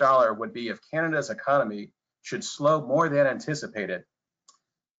the US dollar would be if Canada's economy should slow more than anticipated.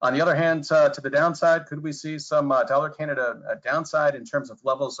 On the other hand, to the downside, could we see some dollar Canada downside in terms of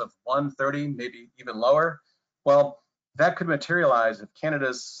levels of 130, maybe even lower? Well, that could materialize if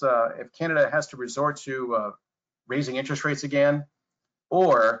Canada has to resort to raising interest rates again,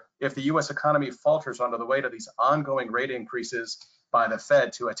 or if the US economy falters under the weight of these ongoing rate increases by the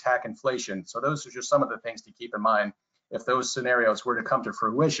Fed to attack inflation. So those are just some of the things to keep in mind. If those scenarios were to come to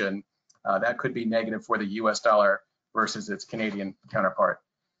fruition, that could be negative for the US dollar versus its Canadian counterpart.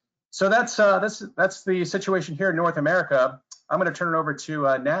 So that's the situation here in North America. I'm going to turn it over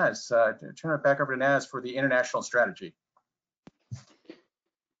to Naz, turn it back over to Naz for the international strategy.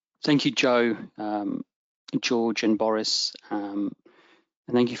 Thank you, Joe, George, and Boris.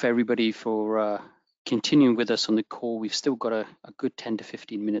 And thank you for everybody for continuing with us on the call. We've still got a good 10 to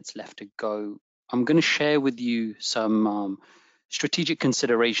 15 minutes left to go. I'm going to share with you some strategic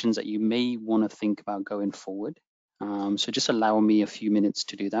considerations that you may want to think about going forward. So just allow me a few minutes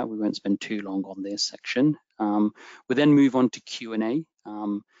to do that. We won't spend too long on this section. We'll then move on to Q&A.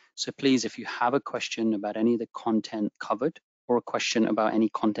 So please, if you have a question about any of the content covered or a question about any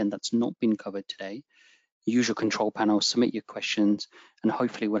content that's not been covered today, use your control panel, submit your questions, and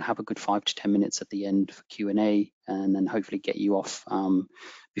hopefully we'll have a good 5 to 10 minutes at the end for Q&A, and then hopefully get you off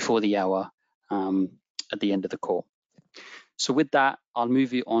before the hour at the end of the call. So with that, I'll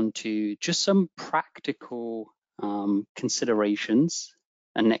move you on to just some practical considerations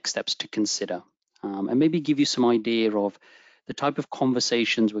and next steps to consider, and maybe give you some idea of the type of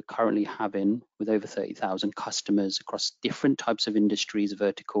conversations we're currently having with over 30,000 customers across different types of industries,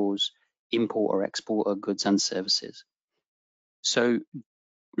 verticals, import or export of goods and services. So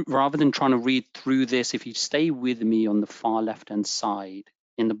rather than trying to read through this, if you stay with me on the far left-hand side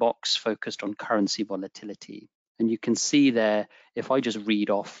in the box focused on currency volatility, and you can see there, if I just read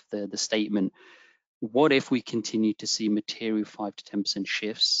off the statement, what if we continue to see material 5 to 10%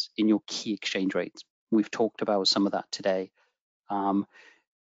 shifts in your key exchange rates? We've talked about some of that today.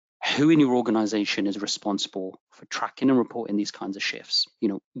 Who in your organization is responsible for tracking and reporting these kinds of shifts? You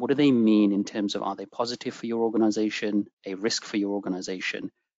know, what do they mean in terms of, are they positive for your organization, a risk for your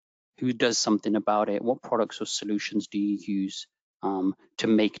organization? Who does something about it? What products or solutions do you use to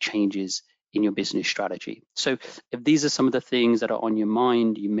make changes in your business strategy? So if these are some of the things that are on your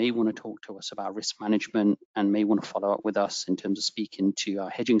mind, you may want to talk to us about risk management and may want to follow up with us in terms of speaking to our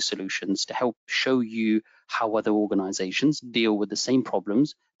hedging solutions to help show you how other organizations deal with the same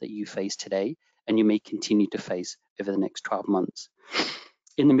problems that you face today and you may continue to face over the next 12 months.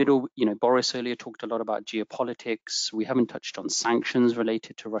 In the middle, you know, Boris earlier talked a lot about geopolitics. We haven't touched on sanctions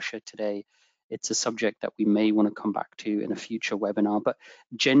related to Russia today. It's a subject that we may want to come back to in a future webinar, but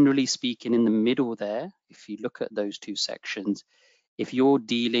generally speaking, in the middle there, if you look at those two sections, if you're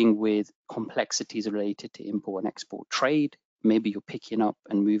dealing with complexities related to import and export trade, maybe you're picking up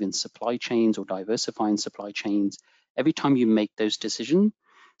and moving supply chains or diversifying supply chains, every time you make those decisions,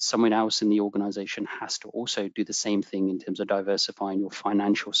 someone else in the organization has to also do the same thing in terms of diversifying your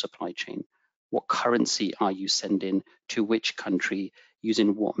financial supply chain. What currency are you sending to which country,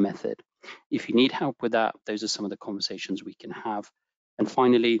 using what method? If you need help with that, those are some of the conversations we can have. And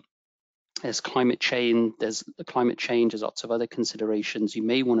finally, there's climate change, there's lots of other considerations. You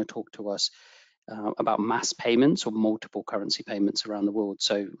may want to talk to us about mass payments or multiple currency payments around the world.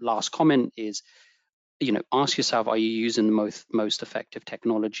 So last comment is, you know, ask yourself, are you using the most effective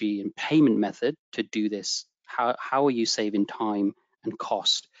technology and payment method to do this? How are you saving time and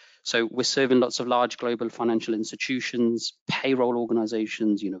cost? So we're serving lots of large global financial institutions, payroll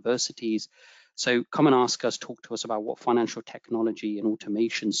organizations, universities. So come and ask us, talk to us about what financial technology and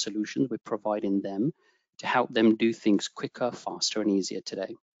automation solutions we're providing them to help them do things quicker, faster, and easier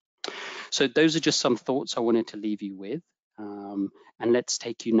today. So those are just some thoughts I wanted to leave you with. And let's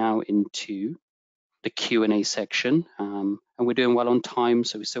take you now into the Q&A section. And we're doing well on time,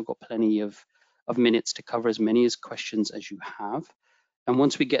 so we've still got plenty of minutes to cover as many questions as you have. And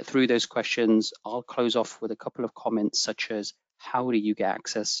once we get through those questions, I'll close off with a couple of comments such as, how do you get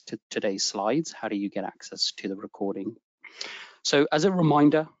access to today's slides? How do you get access to the recording? So as a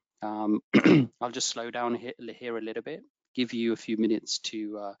reminder, I'll just slow down here a little bit, give you a few minutes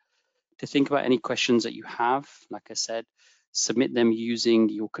to think about any questions that you have. Like I said, submit them using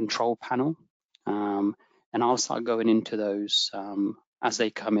your control panel, and I'll start going into those as they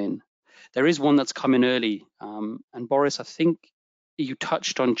come in. There is one that's come in early, and Boris, I think you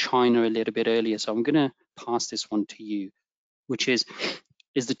touched on China a little bit earlier, so I'm going to pass this one to you, which is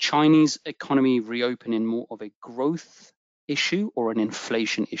the Chinese economy reopening more of a growth issue or an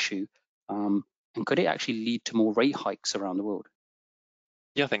inflation issue? And could it actually lead to more rate hikes around the world?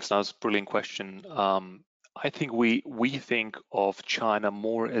 Yeah, thanks, Naz. Brilliant question. I think we think of China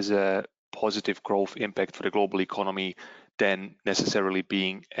more as a positive growth impact for the global economy than necessarily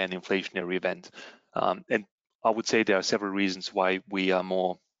being an inflationary event. And I would say there are several reasons why we are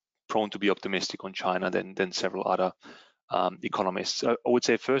more prone to be optimistic on China than several other economists. I would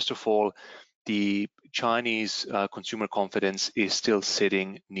say, first of all, the Chinese consumer confidence is still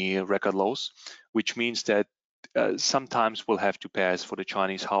sitting near record lows, which means that sometimes we'll have to pass for the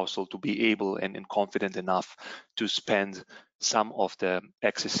Chinese household to be able and confident enough to spend some of the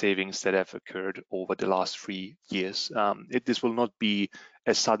excess savings that have occurred over the last 3 years. This will not be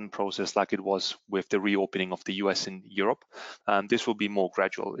a sudden process like it was with the reopening of the US and Europe. This will be more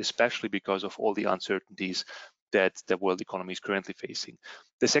gradual, especially because of all the uncertainties that the world economy is currently facing.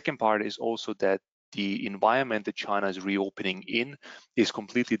 The second part is also that the environment that China is reopening in is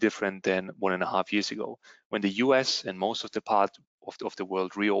completely different than 1.5 years ago. When the US and most of the part of the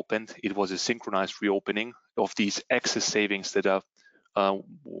world reopened, it was a synchronized reopening of these excess savings that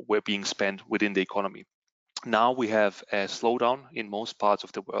were being spent within the economy. Now we have a slowdown in most parts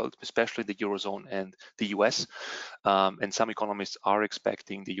of the world, especially the Eurozone and the US. And some economists are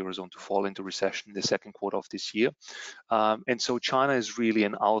expecting the Eurozone to fall into recession in the second quarter of this year. And so China is really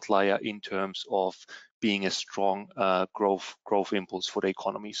an outlier in terms of being a strong growth impulse for the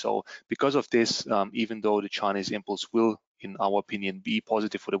economy. So because of this, even though the Chinese impulse will, in our opinion, be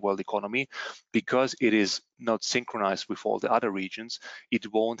positive for the world economy, because it is not synchronized with all the other regions,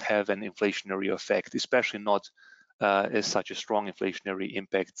 it won't have an inflationary effect, especially not as such a strong inflationary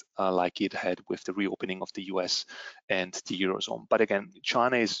impact like it had with the reopening of the US and the Eurozone. But again,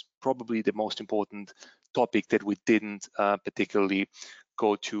 China is probably the most important topic that we didn't particularly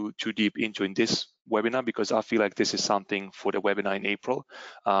go too deep into in this webinar, because I feel like this is something for the webinar in April,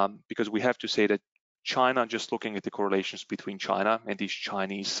 because we have to say that China, just looking at the correlations between China and these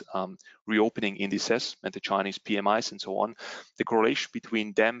Chinese reopening indices and the Chinese PMIs and so on, the correlation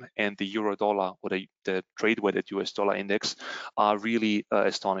between them and the euro dollar or the trade weighted US dollar index are really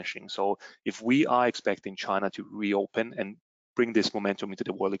astonishing. So if we are expecting China to reopen and bring this momentum into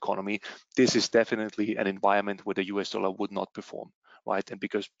the world economy, this is definitely an environment where the US dollar would not perform, right? And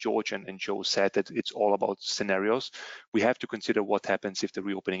because George and Joe said that it's all about scenarios, we have to consider what happens if the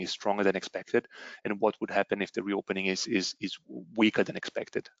reopening is stronger than expected, and what would happen if the reopening is weaker than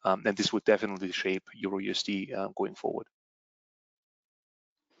expected. And this would definitely shape Euro USD going forward.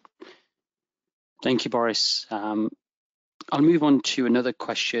 Thank you, Boris. I'll move on to another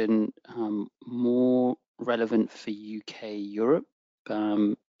question, more relevant for UK Europe.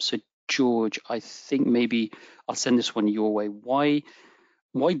 So George, I think maybe I'll send this one your way. Why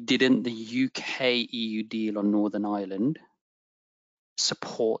didn't the UK EU deal on Northern Ireland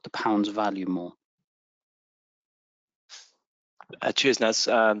support the pound's value more? Cheers, Naz.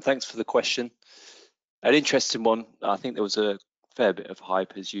 Thanks for the question. An interesting one. I think there was a fair bit of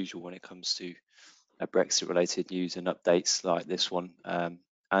hype as usual when it comes to Brexit-related news and updates like this one.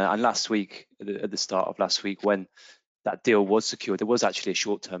 And last week, at the start of last week, when that deal was secured, there was actually a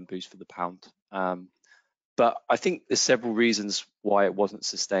short-term boost for the pound. But I think there's several reasons why it wasn't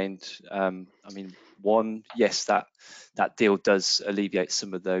sustained. I mean, one, yes, that deal does alleviate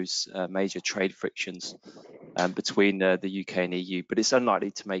some of those major trade frictions between the UK and EU, but it's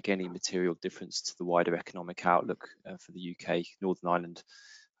unlikely to make any material difference to the wider economic outlook for the UK. Northern Ireland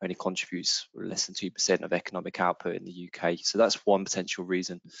only contributes less than 2% of economic output in the UK. So that's one potential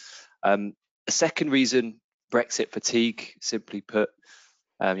reason. A second reason, Brexit fatigue, simply put.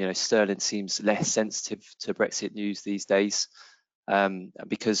 Sterling seems less sensitive to Brexit news these days,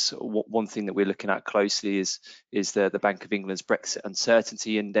 because one thing that we're looking at closely is the Bank of England's Brexit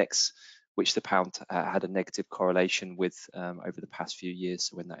uncertainty index, which the pound had a negative correlation with over the past few years.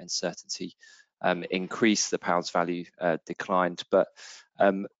 So when that uncertainty increased, the pound's value declined. But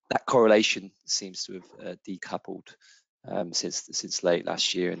that correlation seems to have decoupled since late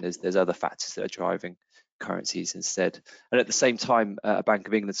last year, and there's other factors that are driving currencies instead. And at the same time, a Bank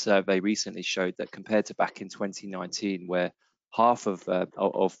of England survey recently showed that compared to back in 2019, where half of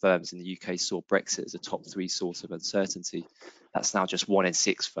firms in the UK saw Brexit as a top 3 source of uncertainty, that's now just 1 in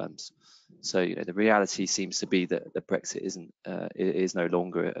 6 firms. So the reality seems to be that Brexit is no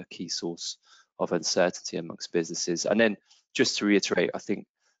longer a key source of uncertainty amongst businesses. And then just to reiterate, I think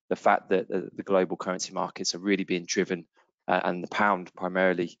the fact that the global currency markets are really being driven, and the pound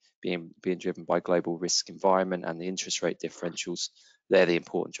primarily being driven by global risk environment and the interest rate differentials, they're the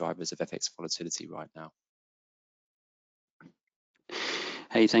important drivers of FX volatility right now.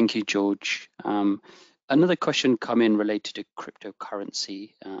 Hey, thank you, George. Another question come in related to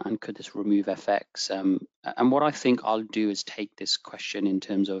cryptocurrency and could this remove FX? And what I think I'll do is take this question in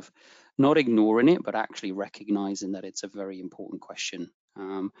terms of not ignoring it, but actually recognizing that it's a very important question.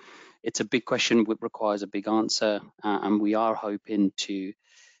 It's a big question which requires a big answer, and we are hoping to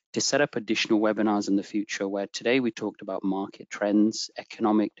set up additional webinars in the future where today we talked about market trends,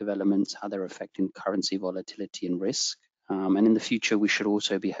 economic developments, how they're affecting currency volatility and risk. And in the future, we should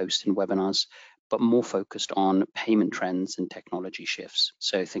also be hosting webinars, but more focused on payment trends and technology shifts.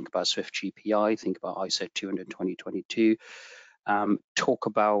 So think about Swift GPI, think about ISO 200 2022, talk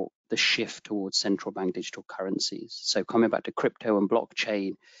about the shift towards central bank digital currencies. So coming back to crypto and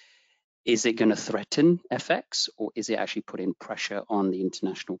blockchain, is it going to threaten FX, or is it actually putting pressure on the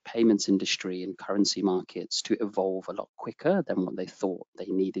international payments industry and currency markets to evolve a lot quicker than what they thought they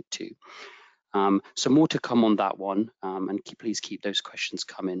needed to? So more to come on that one, and please keep those questions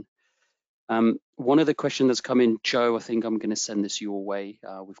coming. One of the questions that's come in, Joe, I think I'm going to send this your way.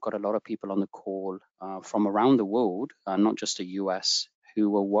 We've got a lot of people on the call from around the world, not just the US, who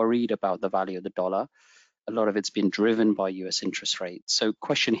were worried about the value of the dollar. A lot of it's been driven by US interest rates. So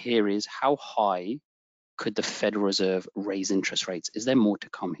question here is, how high could the Federal Reserve raise interest rates? Is there more to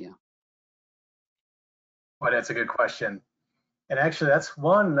come here? Well, that's a good question. And actually, that's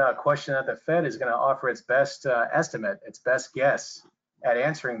one question that the Fed is going to offer its best estimate, its best guess at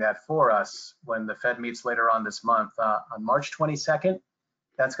answering that for us when the Fed meets later on this month. On March 22nd,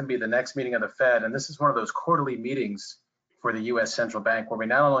 that's going to be the next meeting of the Fed. And this is one of those quarterly meetings for the US Central Bank where we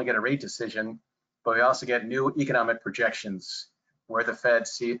not only get a rate decision, but we also get new economic projections, where the Fed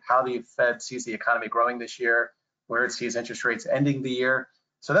how the Fed sees the economy growing this year, where it sees interest rates ending the year.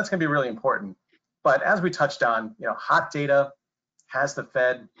 So that's going to be really important. But as we touched on, hot data has the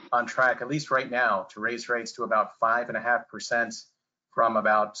Fed on track, at least right now, to raise rates to about 5.5% from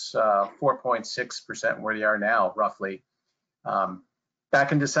about 4.6% where they are now, roughly.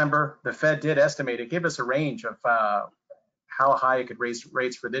 Back in December, the Fed did estimate, it gave us a range of how high it could raise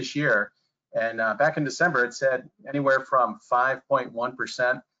rates for this year. And back in December, it said anywhere from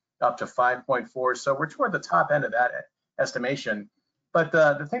 5.1% up to 5.4%. So we're toward the top end of that estimation. But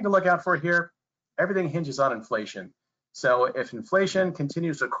the thing to look out for here, everything hinges on inflation. So if inflation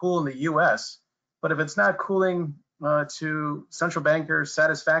continues to cool in the US, but if it's not cooling to central bankers'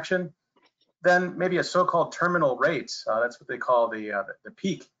 satisfaction, then maybe a so-called terminal rate, that's what they call the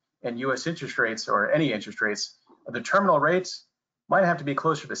peak in US interest rates, or any interest rates, the terminal rates might have to be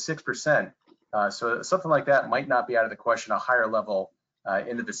closer to 6%. So something like that might not be out of the question. A higher level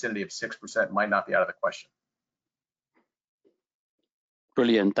in the vicinity of 6% might not be out of the question.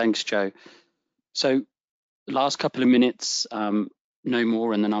 Brilliant, thanks, Joe. So last couple of minutes, no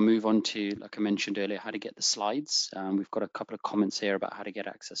more, and then I'll move on to, like I mentioned earlier, how to get the slides. We've got a couple of comments here about how to get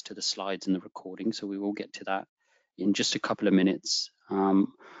access to the slides and the recording, so we will get to that in just a couple of minutes.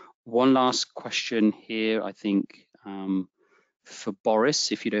 One last question here, I think, for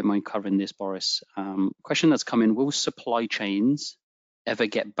Boris, if you don't mind covering this, Boris. Question that's come in, will supply chains ever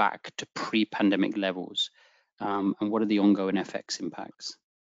get back to pre-pandemic levels? And what are the ongoing FX impacts?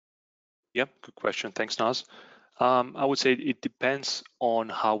 Yep, good question. Thanks, Naz. I would say it depends on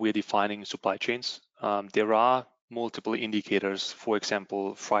how we're defining supply chains. There are multiple indicators, for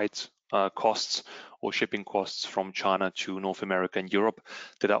example, freight costs or shipping costs from China to North America and Europe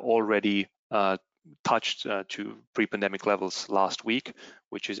that are already touched to pre-pandemic levels last week,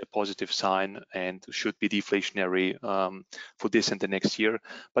 which is a positive sign and should be deflationary for this and the next year.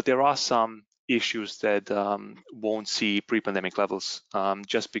 But there are some issues that won't see pre-pandemic levels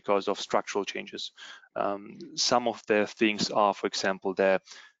just because of structural changes. Some of the things are, for example, the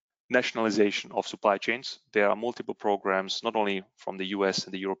nationalization of supply chains. There are multiple programs, not only from the US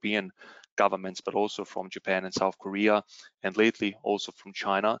and the European governments, but also from Japan and South Korea, and lately also from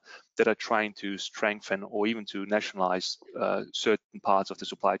China, that are trying to strengthen or even to nationalize certain parts of the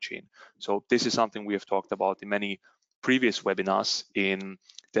supply chain. So this is something we have talked about in many previous webinars.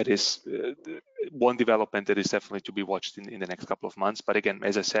 That is one development that is definitely to be watched in the next couple of months. But again,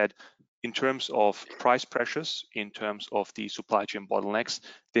 as I said, in terms of price pressures, in terms of the supply chain bottlenecks,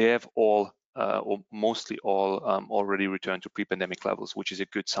 they have all or mostly all already returned to pre-pandemic levels, which is a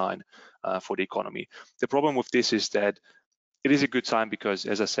good sign for the economy. The problem with this is that it is a good sign because,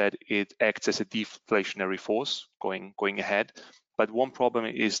 as I said, it acts as a deflationary force going ahead. But one problem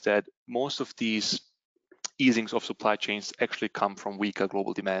is that most of these easings of supply chains actually come from weaker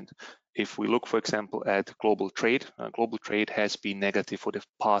global demand. If we look, for example, at global trade has been negative for the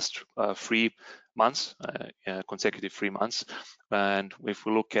past 3 months, consecutive 3 months. And if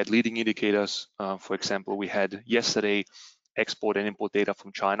we look at leading indicators, for example, we had yesterday export and import data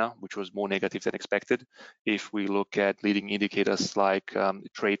from China, which was more negative than expected. If we look at leading indicators like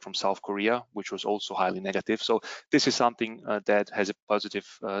trade from South Korea, which was also highly negative. So this is something that has a positive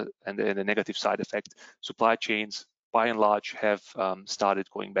and a negative side effect. Supply chains, by and large, have started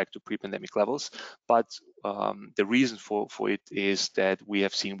going back to pre-pandemic levels, but the reason for it is that we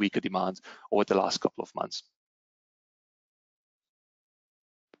have seen weaker demand over the last couple of months.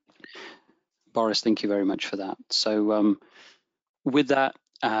 Boris, thank you very much for that. So with that,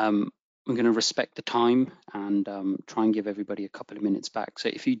 I'm going to respect the time and try and give everybody a couple of minutes back. So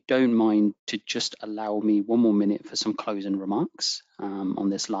if you don't mind to just allow me one more minute for some closing remarks on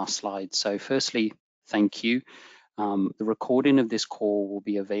this last slide. So firstly, thank you. The recording of this call will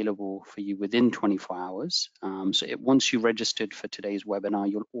be available for you within 24 hours. Once you registered for today's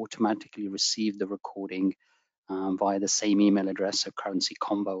webinar, you'll automatically receive the recording via the same email address of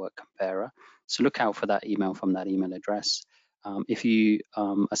currencyconvo@Convera. So look out for that email from that email address. If you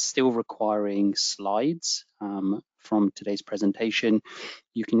are still requiring slides from today's presentation,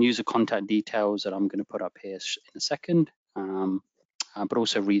 you can use the contact details that I'm going to put up here in a second, but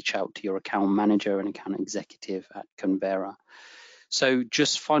also reach out to your account manager and account executive at Convera. So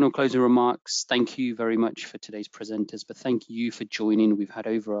just final closing remarks. Thank you very much for today's presenters, but thank you for joining. We've had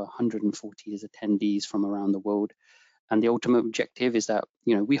over 140 attendees from around the world. And the ultimate objective is that,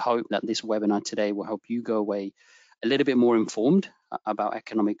 we hope that this webinar today will help you go away a little bit more informed about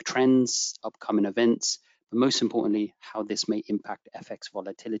economic trends, upcoming events, but most importantly, how this may impact FX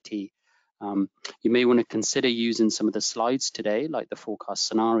volatility. You may want to consider using some of the slides today, like the forecast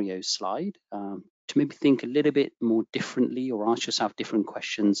scenario slide, to maybe think a little bit more differently or ask yourself different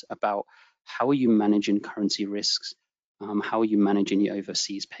questions about how are you managing currency risks, how are you managing your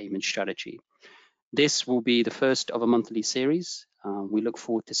overseas payment strategy. This will be the first of a monthly series. We look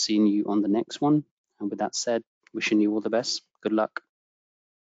forward to seeing you on the next one. And with that said, wishing you all the best. Good luck.